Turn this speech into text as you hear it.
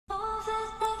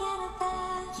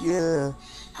Yeah,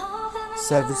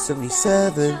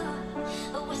 Savage77.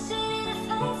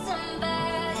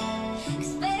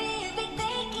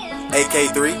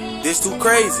 AK3, this too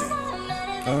crazy.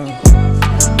 Come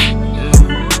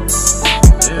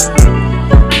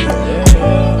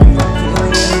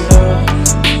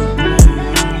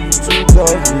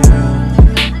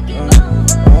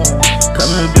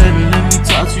here, baby, let me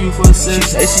talk to you for a second. She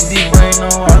said she deep, but ain't no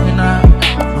walking out.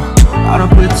 I don't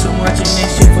put too much in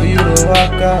this shit for you to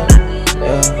walk out.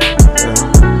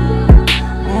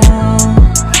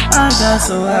 I got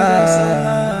so high,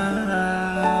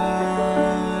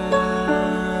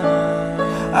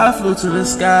 I flew to the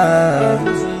sky,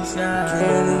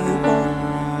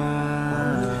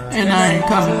 and I ain't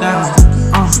coming down.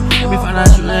 Let me find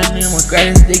out you let me in my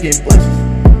greatest dick and pussy.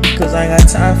 Cause I ain't got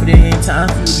time for this, ain't time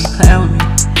for you to be playing with me.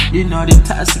 You know this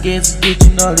toxic ass get,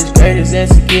 you know this greatest ass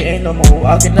to get, ain't no more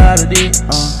walking out of this.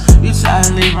 You try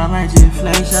to leave my magic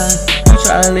inflation, you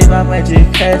try to leave my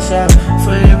magic cash out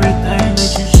for everything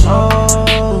that you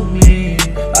showed me.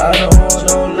 I don't want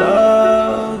your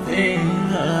loving,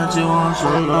 I just want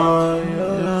your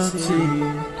loyalty.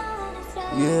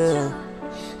 Yeah,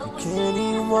 you can't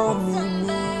even want me.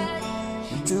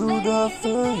 I'm too dark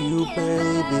for you,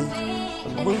 baby.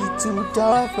 I'm way too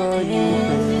dark for you,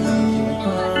 baby.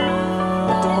 I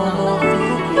don't know if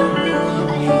you can hear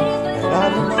me, and I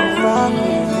don't know if I can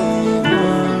hear you.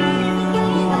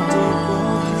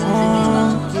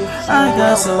 I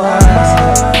got so high,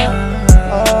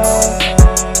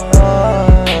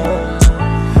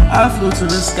 I flew to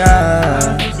the sky.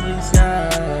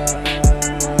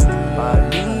 I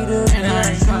need to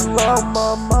get you out my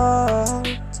mind.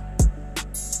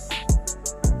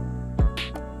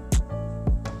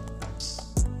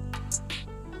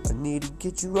 I need to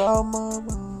get you out my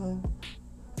mind.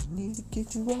 I need to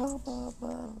get you out my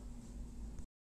mind.